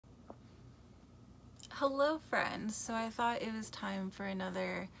Hello friends, so I thought it was time for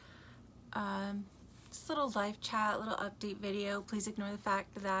another just little life chat, little update video. Please ignore the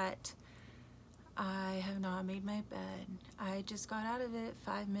fact that I have not made my bed. I just got out of it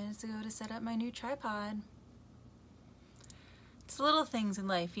 5 minutes ago to set up my new tripod. It's little things in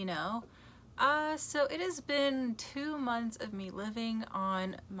life, you know. So it has been 2 months of me living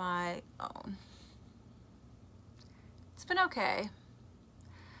on my own. It's been okay.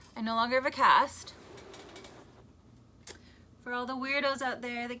 I no longer have a cast. For all the weirdos out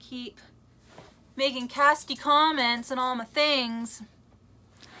there that keep making casty comments and all my things.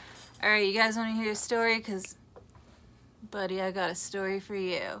 Alright, you guys want to hear a story? Because, buddy, I got a story for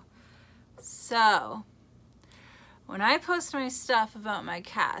you. So, when I post my stuff about my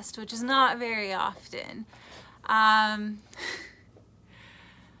cast, which is not very often,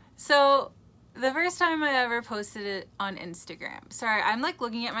 so the first time I ever posted it on Instagram. Sorry, I'm like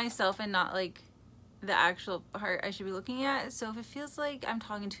looking at myself and not like the actual part I should be looking at. So if it feels like I'm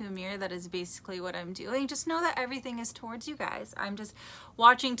talking to a mirror, that is basically what I'm doing. Just know that everything is towards you guys. I'm just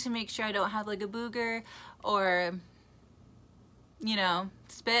watching to make sure I don't have like a booger or, you know,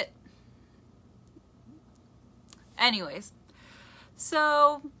 spit. Anyways,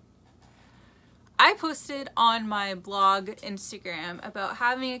 so I posted on my blog Instagram about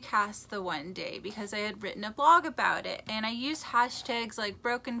having a cast the one day because I had written a blog about it, and I used hashtags like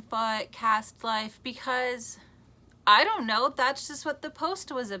broken foot, cast life, because I don't know, that's just what the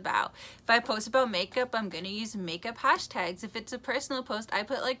post was about. If I post about makeup, I'm gonna use makeup hashtags. If it's a personal post, I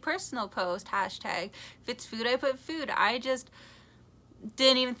put like personal post hashtag. If it's food, I put food. I just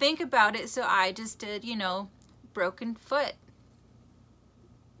didn't even think about it, so I just did, you know, broken foot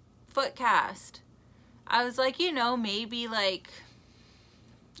cast. I was like, you know, maybe like,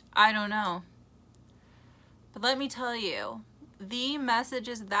 I don't know. But let me tell you, the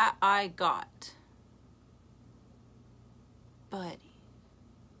messages that I got, buddy,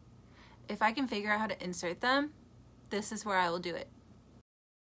 if I can figure out how to insert them, this is where I will do it.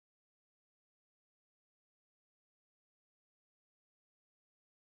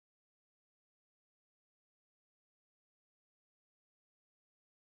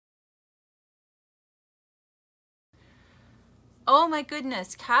 Oh my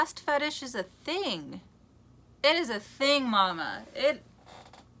goodness, cast fetish is a thing. It is a thing, mama. And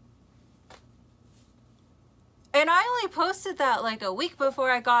I only posted that like a week before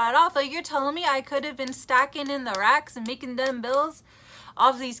I got it off. Like, you're telling me I could have been stacking in the racks and making them bills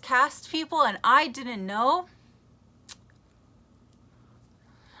off these cast people and I didn't know?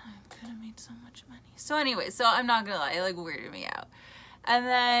 I could have made so much money. So anyway, so I'm not gonna lie, it like weirded me out. And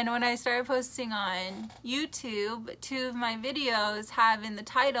then when I started posting on YouTube, 2 of my videos have in the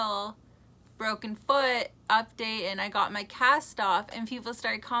title broken foot update and I got my cast off, and people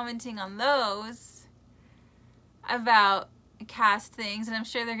started commenting on those about cast things, and I'm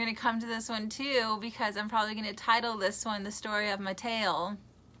sure they're going to come to this one too because I'm probably going to title this one The Story of My Tale.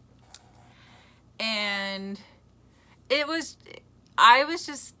 And I was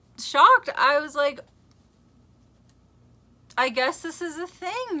just shocked. I was like, I guess this is a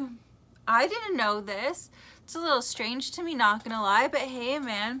thing. I didn't know this. It's a little strange to me, not gonna lie, but hey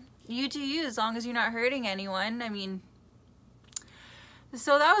man, you do you, as long as you're not hurting anyone. I mean,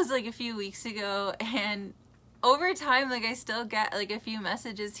 so that was like a few weeks ago, and over time, like, I still get like a few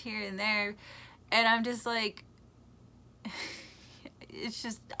messages here and there, and I'm just like, it's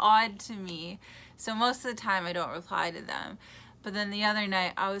just odd to me. So most of the time I don't reply to them. But then the other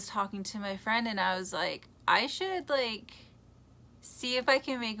night I was talking to my friend and I was like, I should like see if I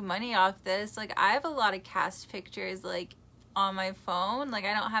can make money off this. Like, I have a lot of cast pictures like on my phone. Like,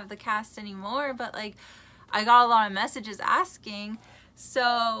 I don't have the cast anymore, but like I got a lot of messages asking.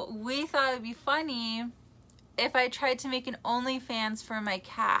 So we thought it'd be funny if I tried to make an OnlyFans for my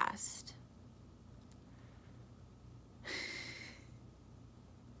cast.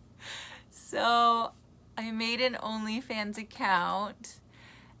 So I made an OnlyFans account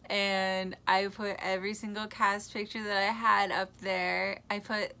and I put every single cast picture that I had up there. I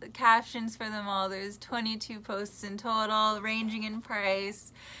put captions for them all. There's 22 posts in total, ranging in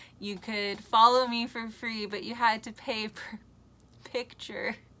price. You could follow me for free, but you had to pay per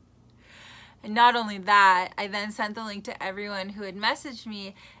picture. And not only that, I then sent the link to everyone who had messaged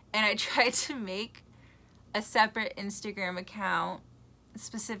me, and I tried to make a separate Instagram account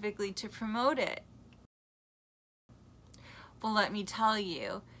specifically to promote it. Well, let me tell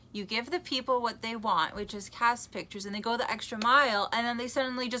you, you give the people what they want, which is cast pictures, and they go the extra mile, and then they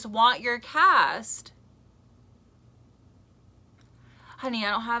suddenly just want your cast. Honey,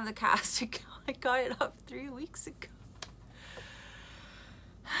 I don't have the cast account. I got it up 3 weeks ago.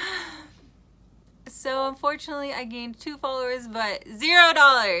 So unfortunately I gained 2 followers, but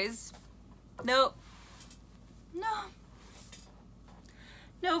 $0. Nope. No.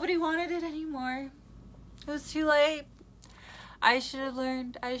 Nobody wanted it anymore. It was too late. I should have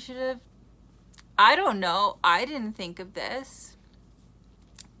learned. I don't know. I didn't think of this.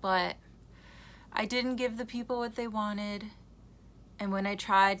 But I didn't give the people what they wanted. And when I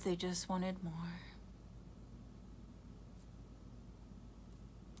tried, they just wanted more.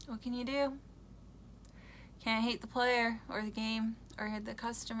 What can you do? Can't hate the player or the game or the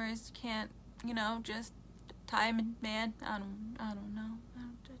customers. You can't, you know, just time and man. I don't know. I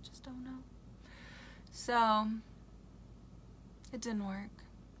just don't know. So it didn't work,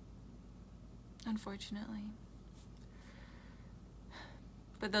 unfortunately.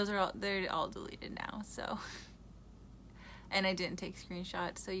 But they're all deleted now, so. And I didn't take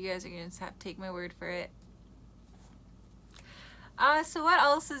screenshots, so you guys are gonna just have to take my word for it. So what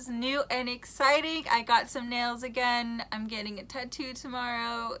else is new and exciting? I got some nails again. I'm getting a tattoo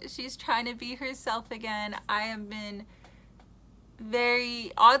tomorrow. She's trying to be herself again. I have been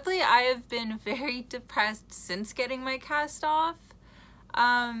I have been very depressed since getting my cast off.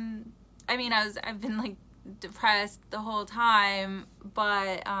 I mean, I've been like depressed the whole time,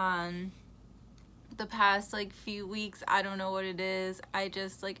 but the past like few weeks, I don't know what it is. I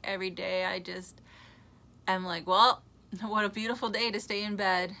just like every day I'm like, well, what a beautiful day to stay in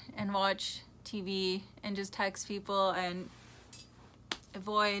bed and watch TV and just text people and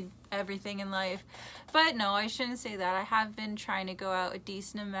avoid everything in life. But no, I shouldn't say that. I have been trying to go out a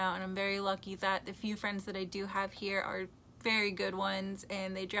decent amount, and I'm very lucky that the few friends that I do have here are very good ones,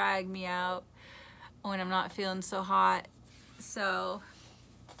 and they drag me out when I'm not feeling so hot. So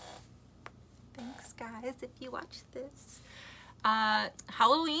thanks guys if you watch this.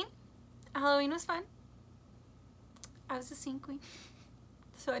 Halloween was fun. I was a scene queen,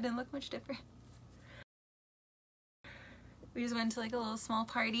 so I didn't look much different. We just went to like a little small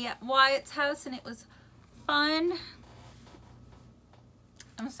party at Wyatt's house and it was fun.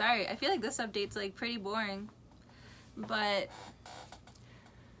 I'm sorry, I feel like this update's like pretty boring, but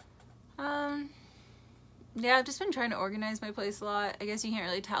yeah, I've just been trying to organize my place a lot. I guess you can't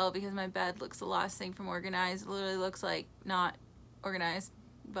really tell because my bed looks the last thing from organized. It literally looks like not organized,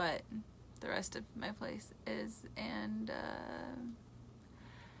 but the rest of my place is. And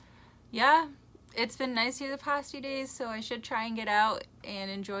yeah, it's been nice here the past few days, so I should try and get out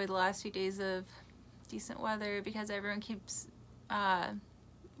and enjoy the last few days of decent weather, because everyone keeps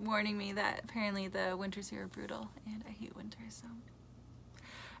warning me that apparently the winters here are brutal, and I hate winter, so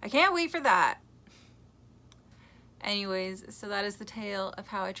I can't wait for that. Anyways, so that is the tale of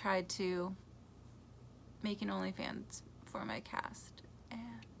how I tried to make an OnlyFans for my cast, and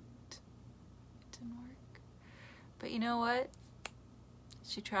it didn't work. But you know what?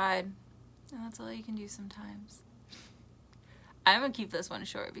 She tried, and that's all you can do sometimes. I'm gonna keep this one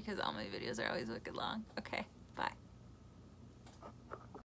short because all my videos are always wicked long. Okay, bye.